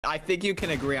I think you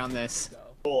can agree on this.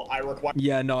 Cool, I require.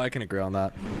 Yeah, no, I can agree on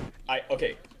that.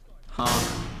 Okay. Huh?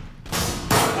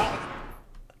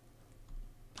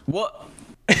 What?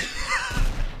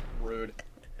 Rude.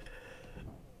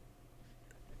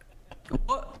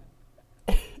 What?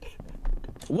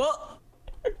 What?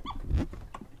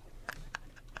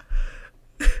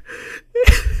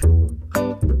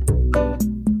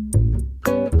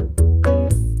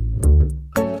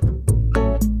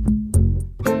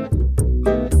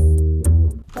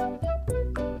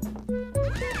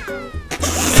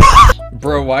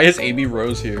 Bro, why is Amy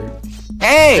Rose here?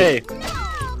 Hey!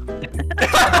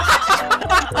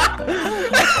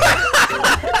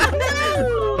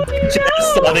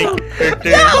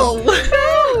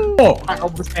 Oh,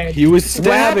 he was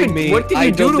stabbing me. What did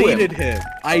you do to him? I deleted him.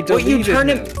 I deleted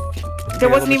him. There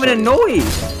wasn't even a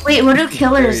noise. Wait, what do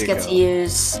killers get to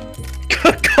use?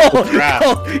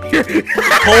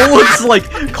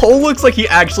 Cole looks like he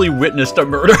actually witnessed a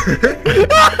murder.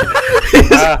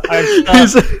 What's up,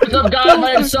 guys?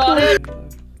 I'm Sonic.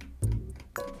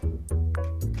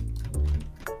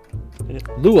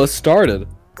 Lua started.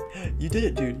 You did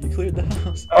it, dude. You cleared the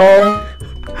house. Oh.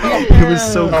 It was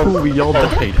so cool. We all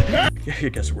died. I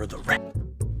guess we're the rats.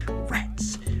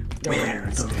 We're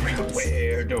the rats.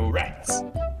 We're the rats.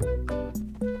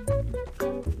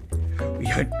 We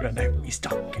hunt at night. We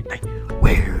stalk at night.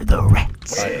 We're the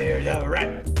rats. We're the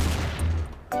rats.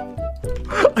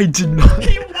 I did not.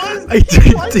 He was. I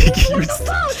didn't think he was.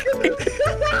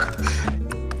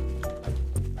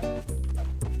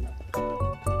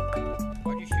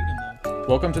 Why'd you shoot him though?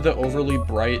 Welcome to the overly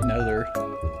bright nether.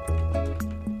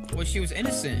 Well, she was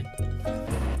innocent.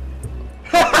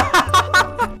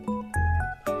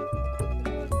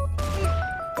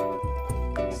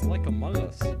 It's like Among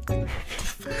Us.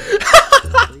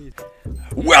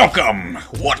 Welcome.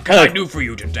 What can I do for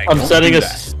you today? I'm setting a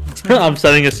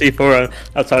C4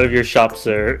 outside of your shop,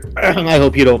 sir. I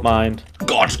hope you don't mind.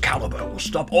 God's caliber will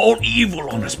stop all evil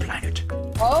on this planet.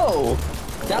 Oh,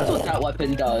 that's what that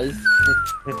weapon does.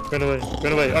 Run away,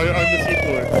 run away. I'm the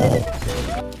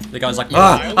C4. The guy's like,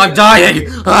 I'm dying.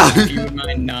 Do you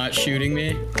mind not shooting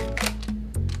me?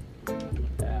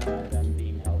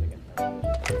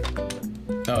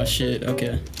 Oh shit,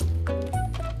 okay.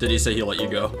 Did he say he'll let you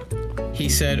go? He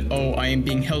said, oh, I am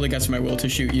being held against my will to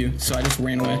shoot you, so I just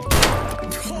ran away.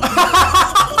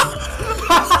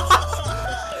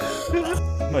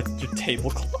 Your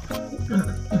tablecloth.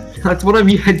 That's what I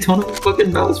mean. I don't have a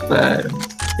fucking mouse pad.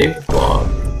 Hey,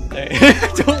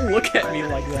 Don't look at me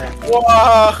like that.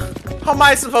 Whoa! How am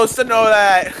I supposed to know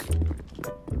that?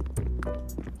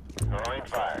 Throwing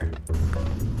fire.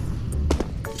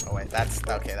 Oh wait, that's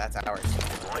okay. That's ours.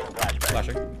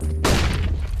 Flashing.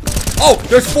 Oh,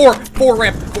 there's four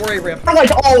ramp, 4A ramp. They're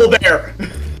like all there.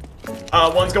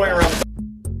 One's going around.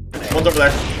 One's over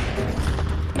there.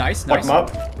 Nice, Fuck nice. him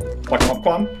up. Fuck him up,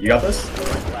 Quan. You got this?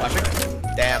 Flashing.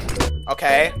 Damn.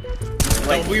 Okay.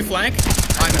 Wait, will you flank?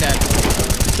 I'm dead.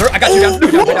 Sir, I got you down.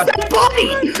 Down.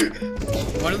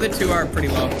 One of the two are pretty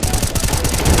low.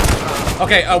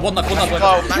 Okay, one left.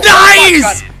 Oh,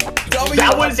 Nice!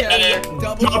 That was a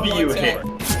W hit.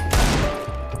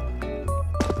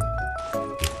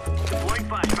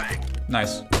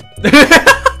 Nice.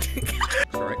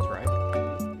 It's right.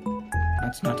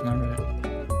 That's not my right.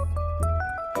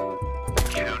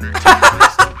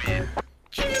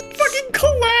 Fucking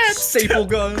collapse! Staple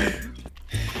gun.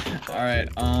 Alright,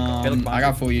 I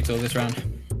got full util this round.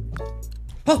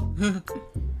 Oh!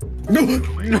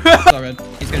 It's all red.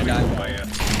 He's gonna die.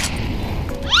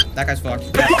 That guy's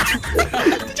fucked.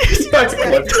 That's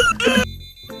clip.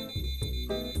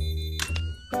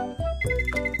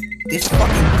 This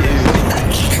fucking dude.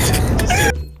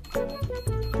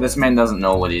 This man doesn't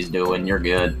know what he's doing. You're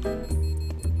good.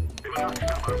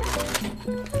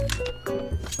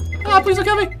 Ah, please don't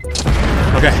kill me.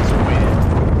 Okay.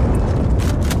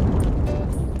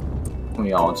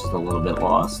 We all just a little bit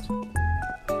lost.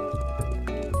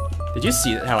 Did you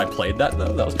see how I played that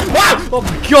though? That was. Ah! Oh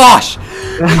my gosh!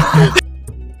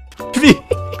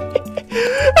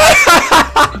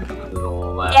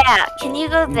 Yeah, can you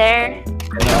go there?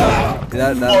 Oh, I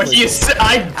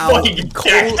fucking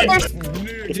Cole.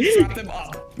 Just drop them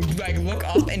up. Like, look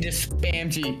up and just spam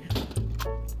G.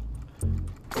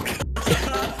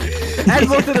 Add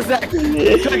both to the sack.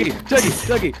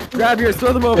 Chuggy. Grab yours,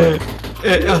 throw them over.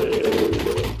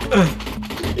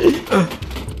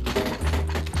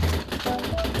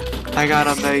 I got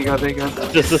him. There you go.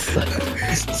 Just a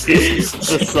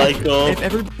cycle. If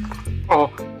every Oh.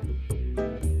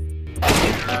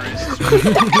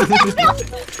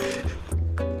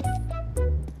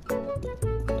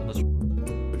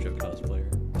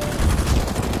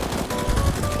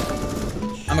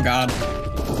 my god.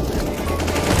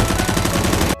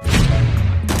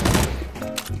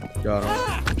 Got him.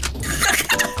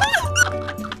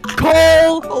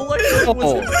 Cole! Oh.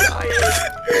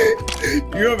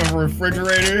 You have a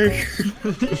refrigerator?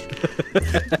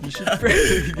 You should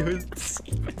probably go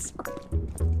Stevens.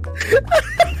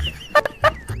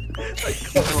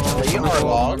 You are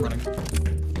long.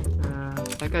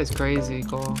 That guy's crazy,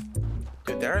 Cole.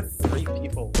 Dude, there are 3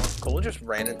 people. Cole just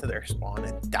ran into their spawn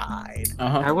and died.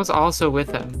 I was also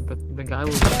with him, but the guy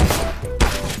was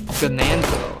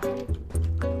Gananto.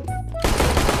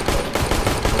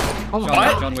 Oh my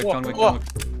god. John Wick.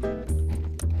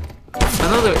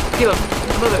 Another kill.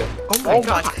 Another. Oh my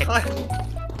god.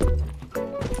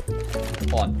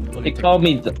 Hold on. They called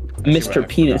me Mr.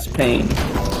 Penis Pain.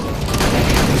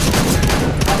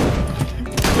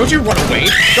 Don't you run away!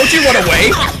 Don't you run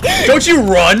away! Don't you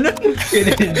run!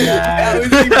 That was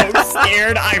the most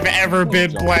scared I've ever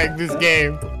been playing this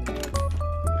game.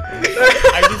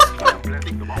 I just...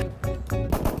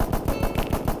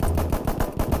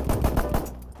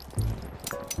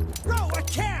 Bro, I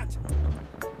can't!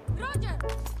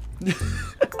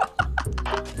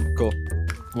 Cool.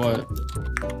 What?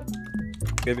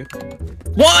 Baby.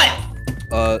 What?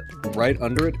 Right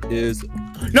under it is...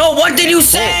 No, what did you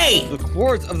say? The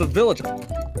chords of the village.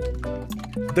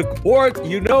 The chord,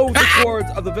 you know the chords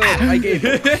of the village I gave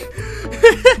you.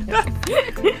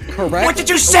 Correct? What did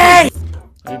you say?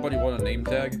 Anybody want a name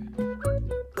tag?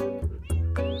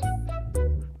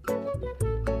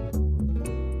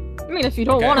 I mean, if you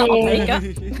don't want to, I'll take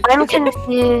it. I'm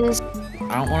confused.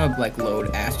 I don't want to like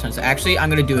load ass tons. Actually, I'm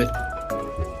gonna do it.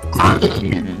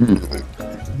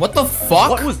 What the fuck?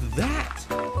 What was that?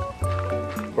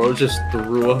 Bro just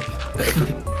threw up.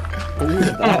 What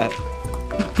was that?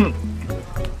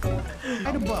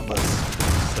 Right above us.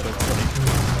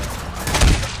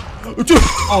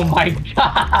 Oh my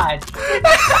god!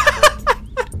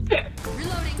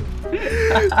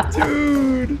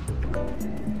 Dude!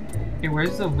 Hey,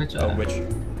 where's the witch? Oh, witch.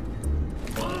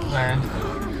 Where?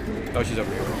 Oh, she's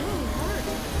over here.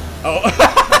 Oh.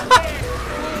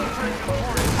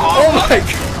 Oh my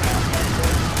god!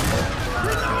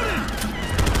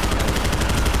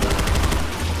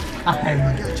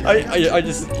 I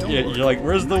just, yeah, you're like,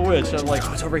 where's the witch? I'm like,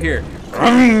 oh, it's over here.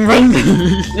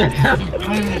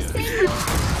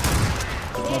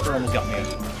 Smoker almost got me.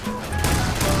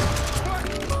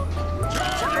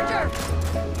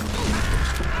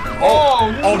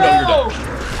 Oh, oh no, you're dead.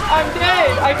 I'm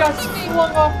dead! I got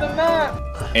flung off the map!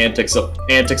 Antics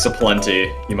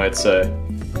aplenty, you might say.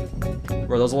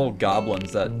 Bro, those little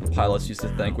goblins that pilots used to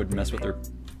think would mess with their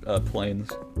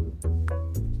planes.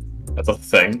 That's a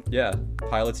thing. Yeah,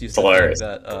 pilots used to think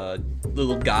that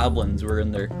little goblins were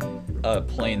in their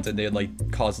planes and they'd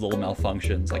like cause little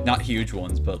malfunctions. Like, not huge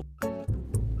ones, but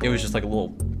it was just like a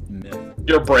little myth.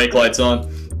 Your brake light's on.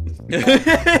 And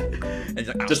it's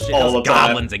like, oh, Just shit, all those the time.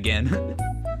 goblins again.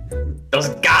 Those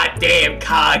goddamn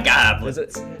car goblins.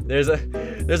 There's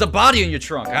a body in your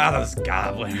trunk. Ah, those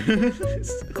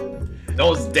goblins.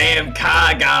 Those damn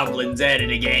car goblins at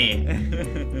it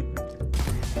again.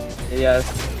 Yes.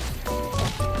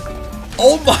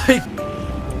 Oh my!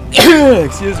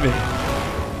 Excuse me.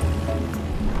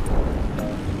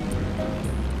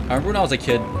 I remember when I was a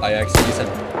kid, I actually said,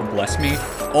 "Bless me."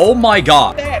 Oh my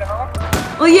god!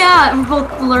 Well, yeah, we're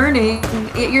both learning.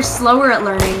 You're slower at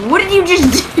learning. What did you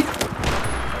just do?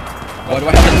 Why do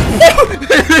I have to?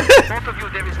 Both of you,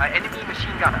 there is an enemy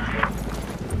machine gunner.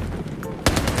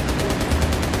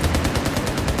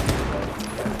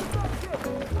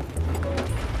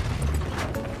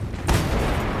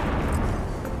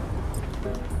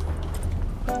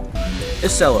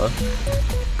 Isella,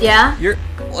 Yeah?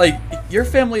 your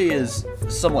family is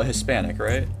somewhat Hispanic,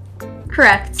 right?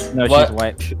 Correct. No, What? she's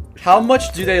white. How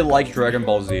much do they like Dragon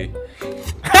Ball Z? What?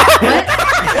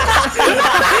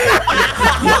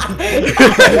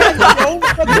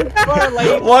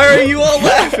 Why are you all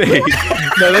laughing?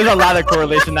 No, there's a lot of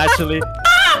correlation actually.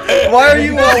 Why are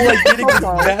you all like getting this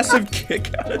massive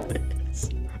kick out of this?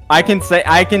 I can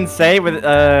say with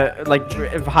like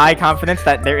high confidence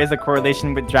that there is a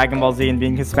correlation with Dragon Ball Z and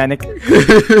being Hispanic,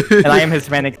 and I am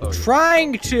Hispanic.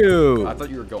 Trying to. I thought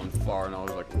you were going far, and I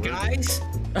was like, Guys?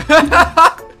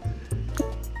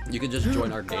 You can just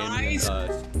join our game and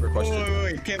request it.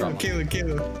 Wait, kill him.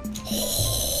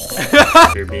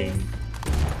 You're being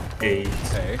a...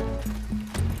 Okay.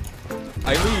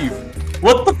 I leave.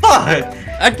 What the fuck?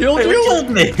 I killed you. You killed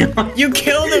me. You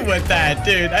killed him with that,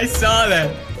 dude. I saw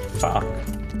that. Fuck.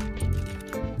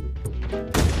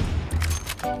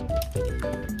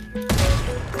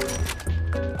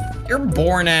 You're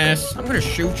born ass. I'm gonna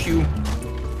shoot you.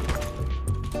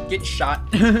 Get shot.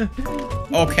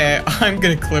 Okay, I'm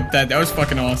gonna clip that. That was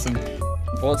fucking awesome.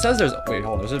 Well, it says there's. Wait,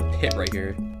 hold on. There's a pit right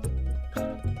here.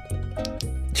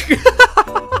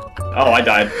 Oh, I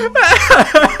died.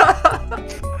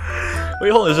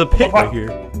 Wait, hold on. There's a pit right here.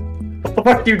 What the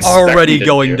fuck do you expect Already me to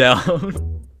going do?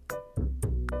 down.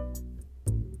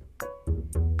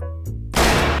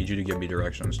 I need you to give me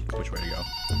directions which way to go.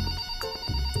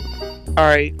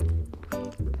 Alright.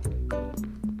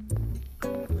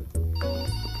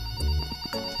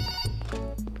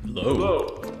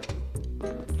 Hello.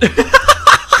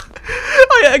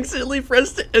 I accidentally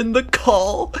pressed end the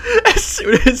call as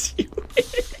soon as you